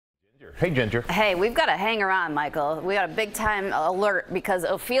Hey, Ginger. Hey, we've got to hang around, Michael. We got a big time alert because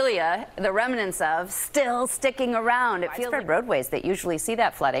Ophelia, the remnants of, still sticking around. It feels like roadways that usually see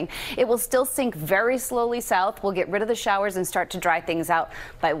that flooding. It will still sink very slowly south. We'll get rid of the showers and start to dry things out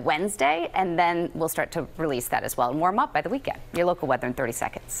by Wednesday, and then we'll start to release that as well and warm up by the weekend. Your local weather in 30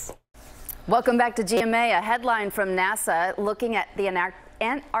 seconds. Welcome back to GMA. A headline from NASA looking at the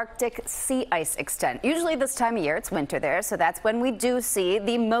Antarctic sea ice extent. Usually this time of year, it's winter there, so that's when we do see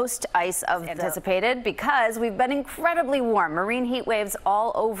the most ice of anticipated because we've been incredibly warm. Marine heat waves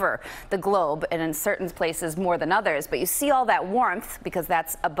all over the globe and in certain places more than others, but you see all that warmth because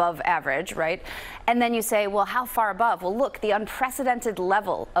that's above average, right? And then you say, well, how far above? Well, look, the unprecedented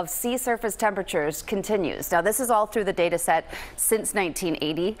level of sea surface temperatures continues. Now, this is all through the data set since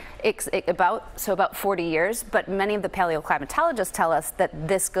 1980, about 40 years, but many of the paleoclimatologists tell us that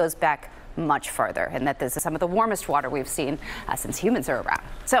this goes back much farther and that this is some of the warmest water we've seen since humans are around.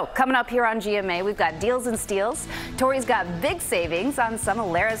 So coming up here on GMA, we've got deals and steals. Tori's got big savings on some of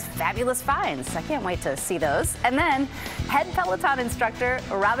Lara's fabulous finds. I can't wait to see those. And then head Peloton instructor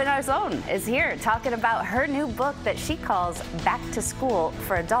Robin Arzón is here talking about her new book that she calls Back to School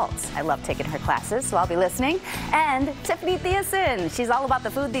for Adults. I love taking her classes, so I'll be listening. And Tiffany Thiessen, she's all about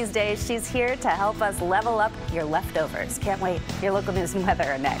the food these days. She's here to help us level up your leftovers. Can't wait. Your local news and weather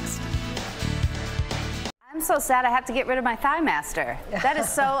are next. I'm so sad I have to get rid of my Thigh Master. That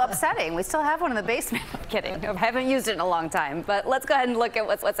is so upsetting. We still have one in the basement. I'm kidding. I haven't used it in a long time, but let's go ahead and look at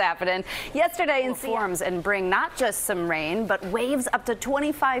what's happening. Yesterday in forms and bring not just some rain, but waves up to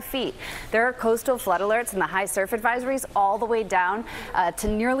 25 feet. There are coastal flood alerts and the high surf advisories all the way down to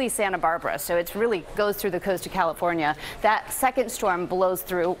nearly Santa Barbara. So it really goes through the coast of California. That second storm blows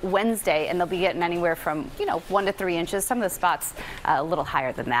through Wednesday, and they'll be getting anywhere from, 1 to 3 inches. Some of the spots a little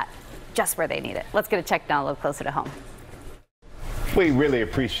higher than that. Just where they need it. Let's get a check down a little closer to home. We really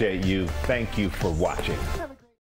appreciate you. Thank you for watching.